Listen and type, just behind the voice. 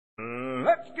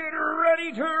Let's get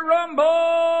ready to rumble!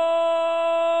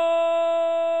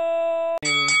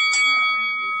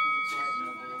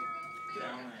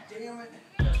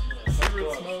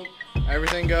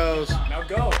 Everything goes. Now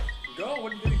go. Go.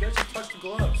 What did you guys just touch the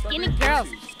gloves? Skinny girls.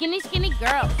 Skinny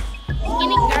girls.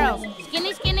 Skinny girls.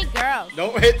 Skinny girls.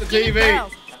 Don't hit the TV.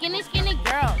 Girls. Skinny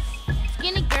girls.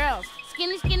 Skinny girls.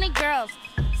 Skinny girls.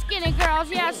 Skinny girls,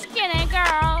 yeah, skinny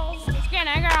girls.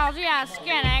 Skinny girls, yeah,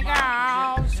 skinny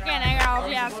girls. Skinny girls,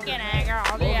 yeah, skinny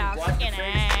girls, yeah,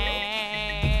 skinny.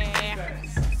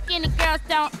 Skinny girls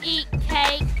don't eat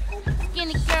cake.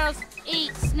 Skinny girls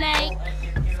eat snake.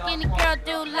 Skinny girls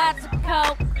do lots of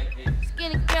coke.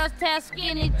 Skinny girls tell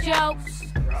skinny jokes.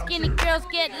 Skinny girls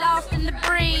get lost in the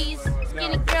breeze.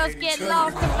 Skinny girls get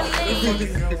lost in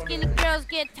Belize. Skinny girls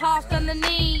get tossed on the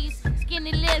knees.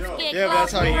 Skinny lips get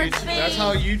that's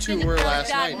how you two were last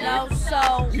night. No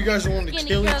soul. You guys wanted to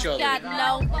kill each other. Got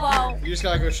no bow. You just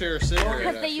gotta go share a cigarette.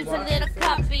 Cause they use a little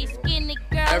coffee. Skinny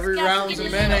girls. Every round's a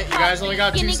minute. You guys only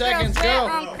got 2 seconds. Go.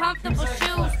 Uncomfortable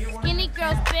shoes. Skinny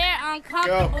girls bear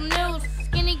uncomfortable news.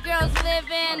 Skinny girls live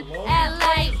in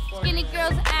LA. Skinny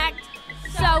girls act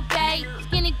so gay.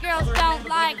 Skinny girls don't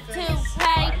like to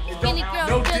pay. Skinny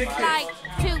girls just like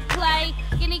to play.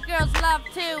 Skinny girls love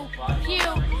to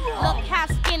pew. Look how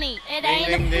skinny, it ain't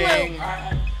a fluke.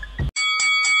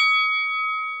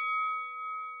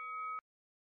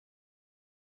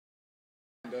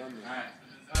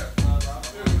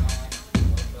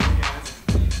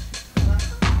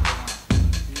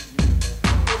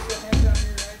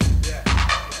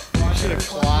 You should have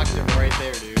clocked him right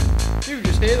there, dude. Dude,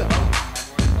 just hit him.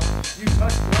 You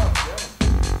touched gloves, yeah.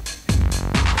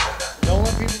 Don't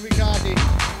let people be cocky.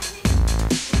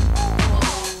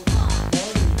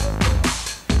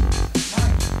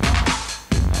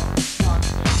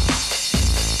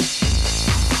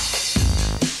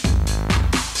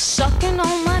 Sucking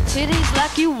on my titties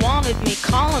like you wanted me,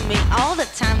 calling me all the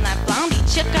time like Blondie.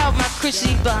 Check out my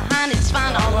Chrissy behind, it's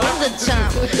fine all of the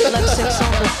time. Like sex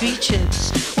on the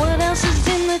beaches. What else is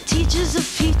in the teachers of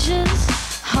peaches?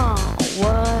 Huh,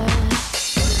 what?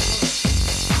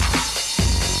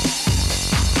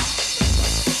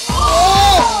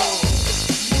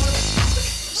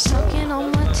 Sucking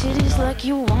on my titties like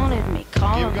you wanted me,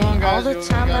 calling me all the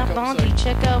time like Blondie.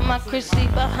 Check out my Chrissy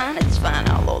behind, it's fine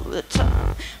all over the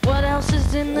time. What else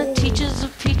is in the teachers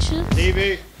of peaches?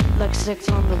 TV. Like sex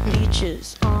on the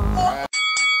beaches.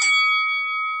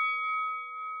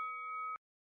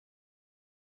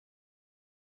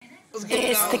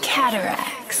 It's the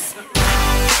cataracts.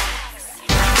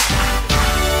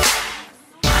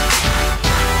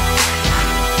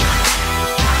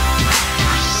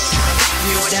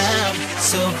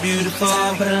 So beautiful,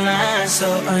 but a line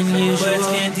so unusual. Words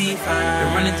can't define.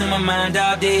 Been running through my mind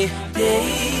all day.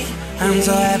 I'm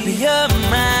so happy you're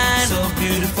mine. So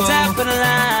beautiful, top of the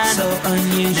line. So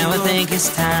unusual. Now I think it's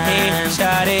time. Hey,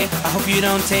 shawty, I hope you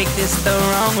don't take this the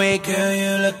wrong way, girl.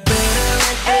 You look better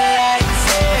with the lights,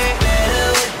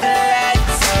 better with the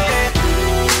lights,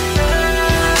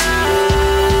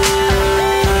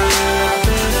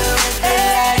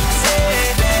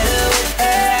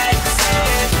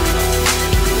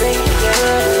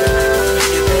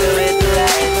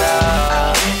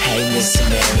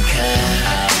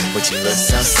 you look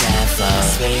so sad for,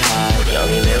 sweetheart, you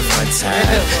only live one time.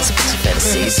 So put your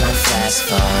fantasies on fast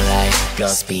forward, like,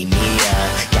 go speed me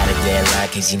up. Got a deadline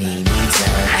cause you need me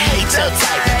done. I hate your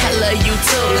type, I love you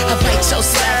too. I bite your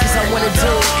slap cause I wanna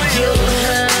do you.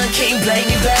 Can't blame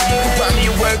me, babe. Run me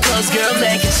your work clothes, girl,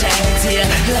 make a change to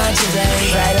your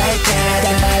lingerie. Right like that,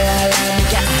 la,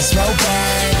 make your eyes roll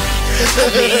back. I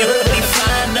mean, you'll be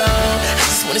fine, though. I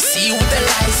just wanna see you with the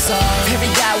lights off.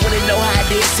 Every guy wanna know how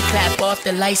it is to clap off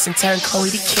the lights and turn Chloe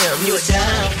to Kim. You a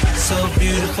dime. So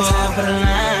beautiful, but a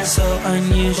line so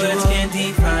unusual. Words can't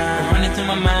define. Running through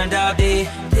my mind all day.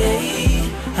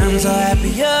 I'm so happy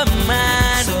you're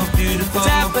mine. So beautiful,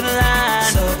 top of the line.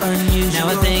 So unusual. Now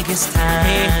I think it's time.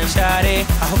 Hey, shawty,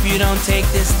 I hope you don't take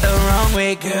this the wrong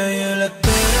way, girl. You look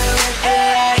better with the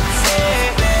lights,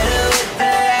 better with the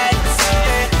lights.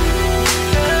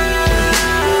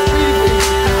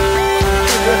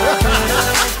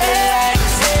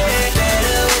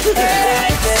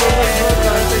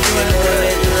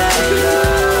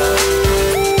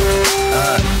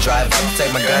 Drive up,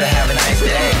 take my girl to have a nice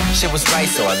day. Shit was right,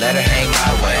 so I let her hang my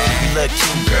way. You look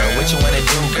cute, girl, what you wanna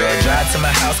do, girl? Drive to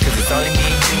my house, cause it's only me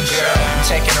and you, girl. I'm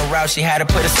checking her out, she had to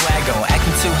put a swag on.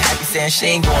 Acting too happy, saying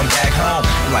she ain't going back home.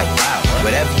 I'm like, wow,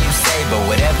 whatever you say, but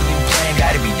whatever you plan,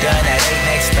 gotta be done at 8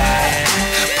 next time.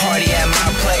 Party at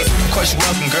my place. Of course you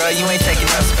welcome, girl, you ain't taking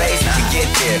up space to get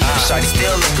there. Shawty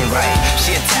still looking right,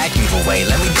 she attacking, but wait,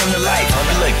 let me dim the light.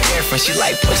 You look different, she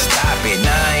like, but stop it.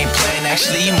 Nah, I ain't playing,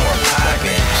 actually you more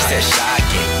poppin'. She said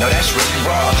shocking, no that's really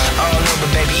raw. I don't know,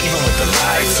 but baby, even with the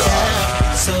lights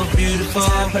off. So beautiful,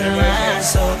 but a line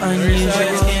so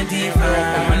unusual, can't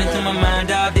define. Running through my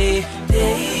mind all day.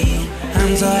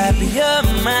 I'm so happy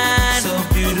you're mine. So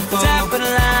beautiful, top of the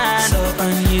line, so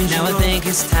unusual. Now I think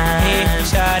it's time. Hey,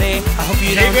 shawty, I hope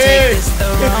you don't take this the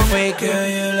wrong way, girl.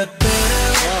 You look good.